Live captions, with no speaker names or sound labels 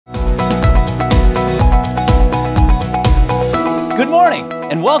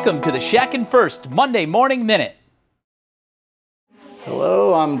morning, and welcome to the Shatkin F.I.R.S.T Monday Morning Minute.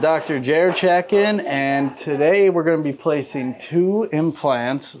 Hello, I'm Dr. Jared Shatkin, and today we're going to be placing 2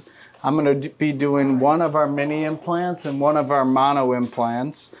 implants. I'm going to be doing one of our mini implants and one of our mono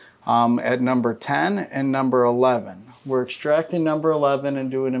implants at number 10 and number 11. We're extracting number 11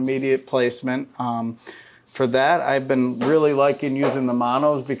 and doing immediate placement. For that, I've been really liking using the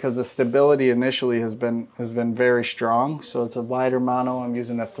monos because the stability initially has been very strong. So it's a wider mono. I'm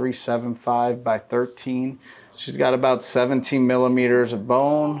using a 375 by 13. She's got about 17 millimeters of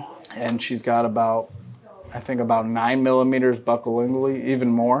bone, and she's got about, I think about 9 millimeters buccal-lingually, even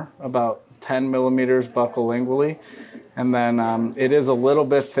more, about 10 millimeters buccal-lingually. And then it is a little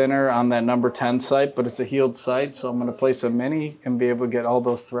bit thinner on that number 10 site, but it's a healed site, so I'm going to place a mini and be able to get all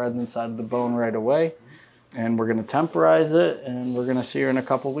those threads inside of the bone right away. And we're going to temporize it, and we're going to see her in a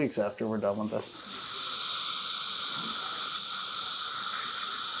couple weeks after we're done with this.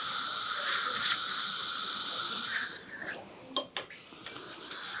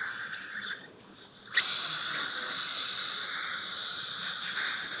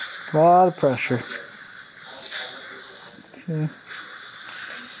 A lot of pressure. Okay.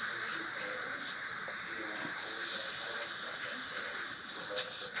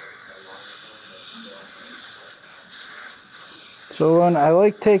 So when I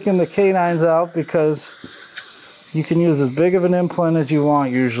like taking the canines out because you can use as big of an implant as you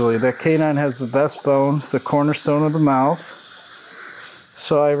want usually. That canine has the best bones, the cornerstone of the mouth.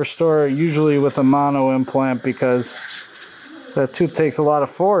 So I restore it usually with a mono implant because that tooth takes a lot of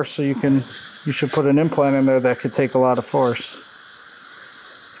force, so you should put an implant in there that could take a lot of force.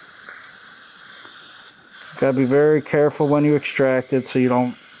 Gotta be very careful when you extract it so you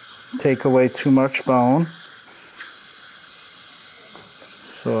don't take away too much bone.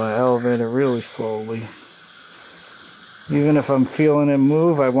 So I elevate it really slowly. Even if I'm feeling it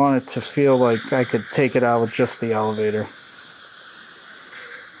move, I want it to feel like I could take it out with just the elevator.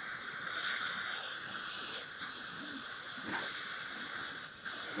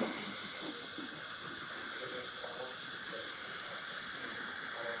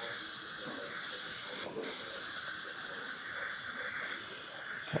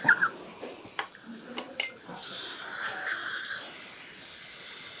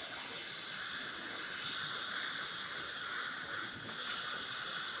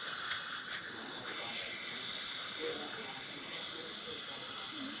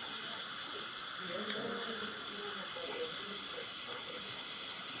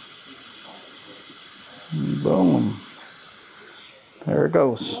 Boom. There it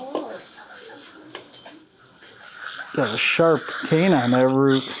goes. Got a sharp canine there,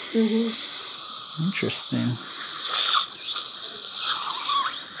 root. Interesting.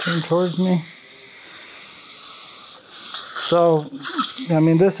 Turn towards me. So, I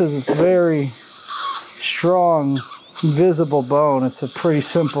mean, this is a very strong, visible bone. It's a pretty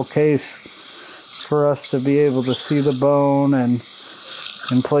simple case for us to be able to see the bone and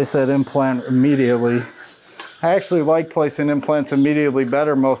place that implant immediately. I actually like placing implants immediately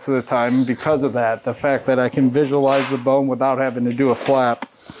better most of the time because of that, the fact that I can visualize the bone without having to do a flap.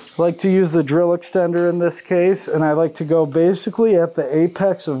 I like to use the drill extender in this case, and I like to go basically at the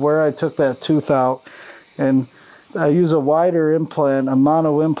apex of where I took that tooth out. And I use a wider implant, a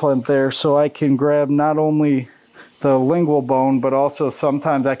mono implant there, so I can grab not only the lingual bone, but also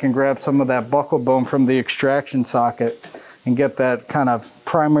sometimes I can grab some of that buccal bone from the extraction socket and get that kind of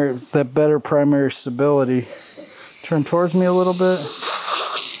primary, that better primary stability. Turn towards me a little bit.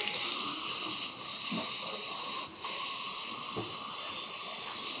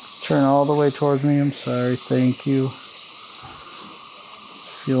 Turn all the way towards me. I'm sorry. Thank you.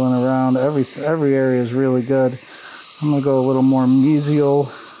 Feeling around. Every area is really good. I'm going to go a little more mesial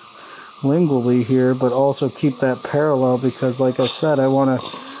lingually here, but also keep that parallel because, like I said, I want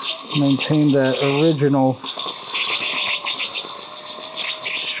to maintain that original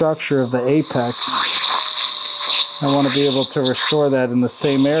structure of the apex. I want to be able to restore that in the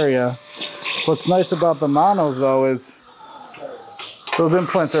same area. What's nice about the monos though is those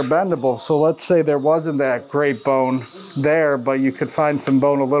implants are bendable. So let's say there wasn't that great bone there, but you could find some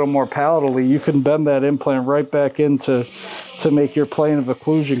bone a little more palatally. You can bend that implant right back into to make your plane of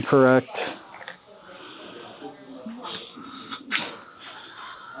occlusion correct.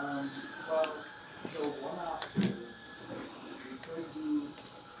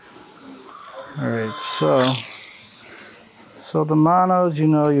 All right, so the monos, you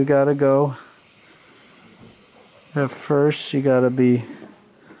know, you gotta go. At first, you gotta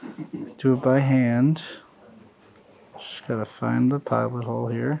do it by hand. Just gotta find the pilot hole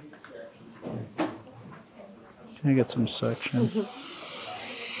here. Can I get some suction?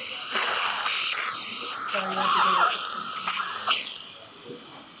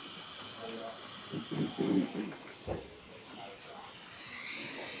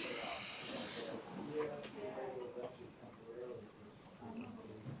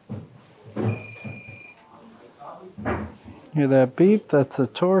 Hear that beep? That's the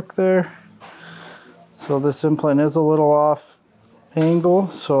torque there. So this implant is a little off angle,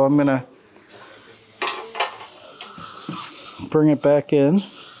 so I'm gonna bring it back in.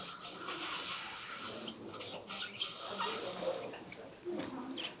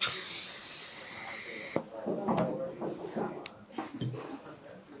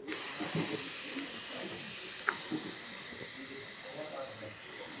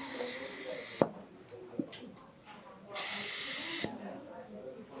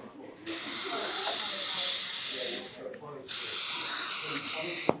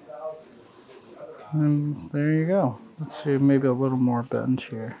 And there you go. Let's see, maybe a little more bend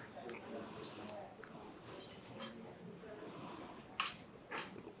here.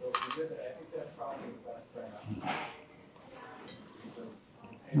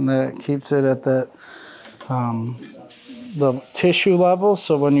 And that keeps it at that the tissue level,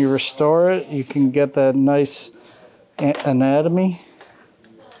 so when you restore it, you can get that nice anatomy.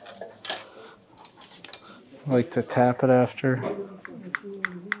 I like to tap it after.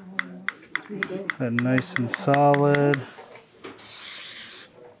 That nice and solid.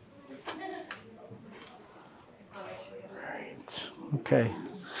 Right. Okay.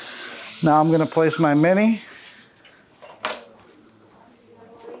 Now I'm going to place my mini.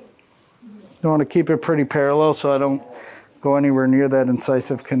 You want to keep it pretty parallel so I don't go anywhere near that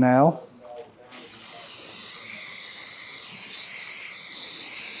incisive canal.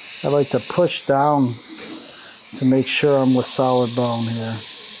 I like to push down to make sure I'm with solid bone here.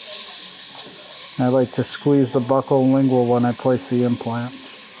 I like to squeeze the buccal and lingual when I place the implant.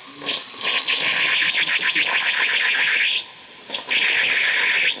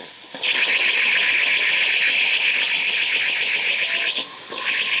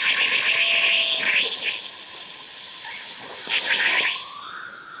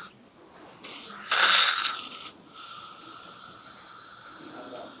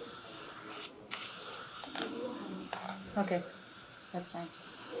 Okay, that's fine.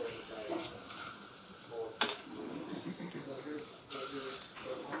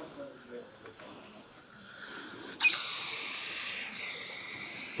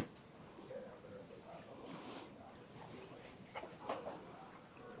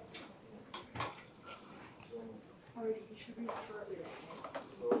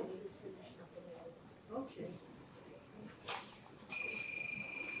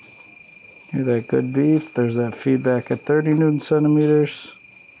 Hear that good beep? There's that feedback at 30 Newton centimeters.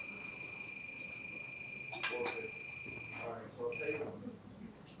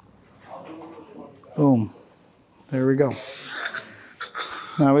 Boom. There we go.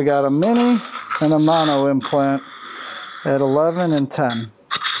 Now we got a mini and a mono implant at 11 and 10.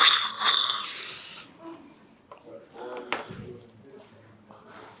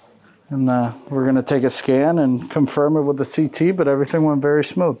 And we're going to take a scan and confirm it with the CT, but everything went very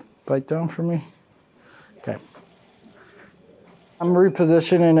smooth. Bite down for me. Okay. I'm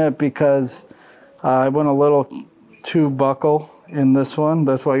repositioning it because I went a little too buccal in this one.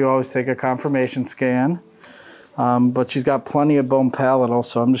 That's why you always take a confirmation scan. But she's got plenty of bone palatal,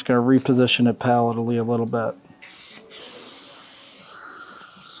 so I'm just going to reposition it palatally a little bit.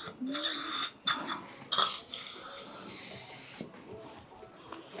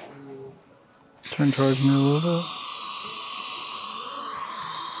 Turn towards me a little bit.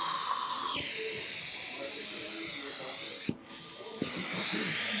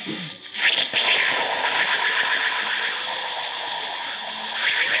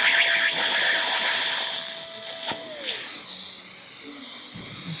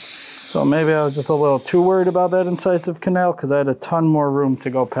 So maybe I was just a little too worried about that incisive canal because I had a ton more room to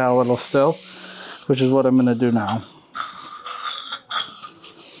go palatal still, which is what I'm going to do now.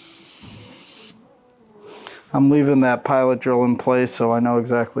 I'm leaving that pilot drill in place so I know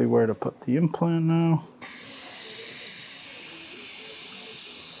exactly where to put the implant now.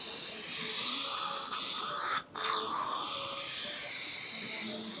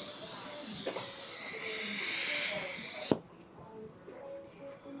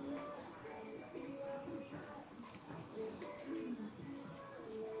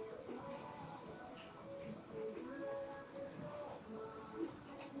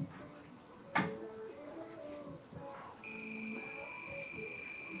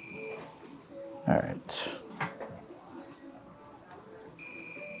 All right.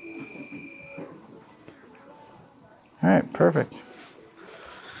 All right, perfect.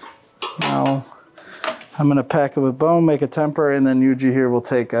 Now I'm gonna pack it with bone, make a temporary, and then Yuji here will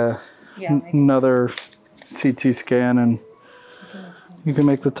take another CT scan, and you can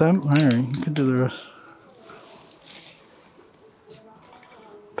make the temp. All right, you can do the rest.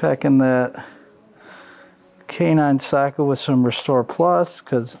 Packing that canine socket with some Restore Plus,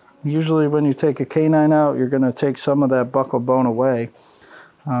 because usually when you take a canine out, you're gonna take some of that buccal bone away.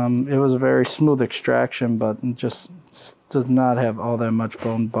 It was a very smooth extraction, but it just does not have all that much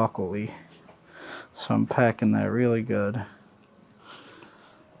bone buccally. So I'm packing that really good.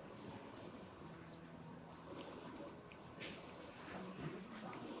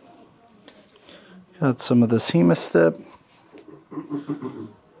 Got some of this hemostip.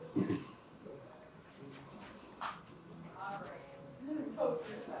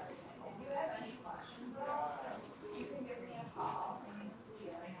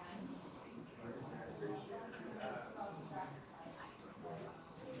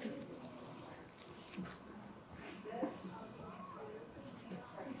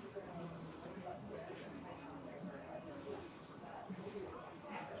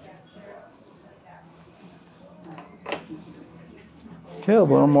 Okay, a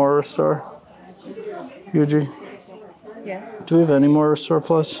little more Restore. Yuji, Yes. do we have any more Restore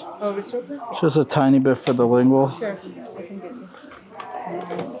Plus? Oh, Restore Plus? Just a tiny bit for the lingual. Sure. I can get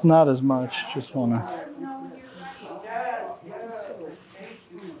you. Not as much, just wanna.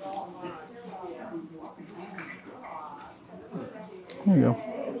 There you go.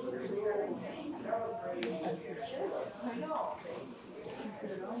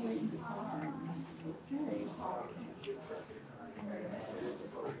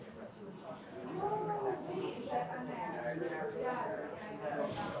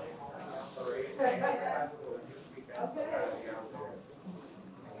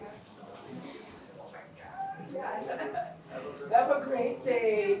 Have a great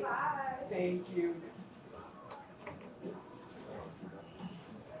day. Thank you.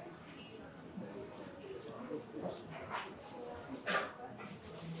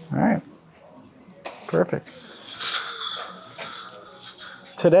 All right, perfect.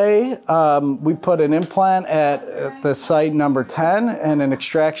 Today, we put an implant at the site number 10 and an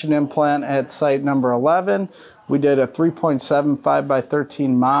extraction implant at site number 11. We did a 3.75 by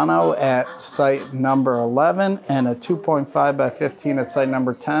 13 mono at site number 11 and a 2.5 by 15 at site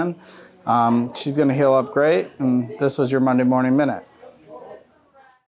number 10. She's gonna heal up great, and this was your Monday Morning Minute.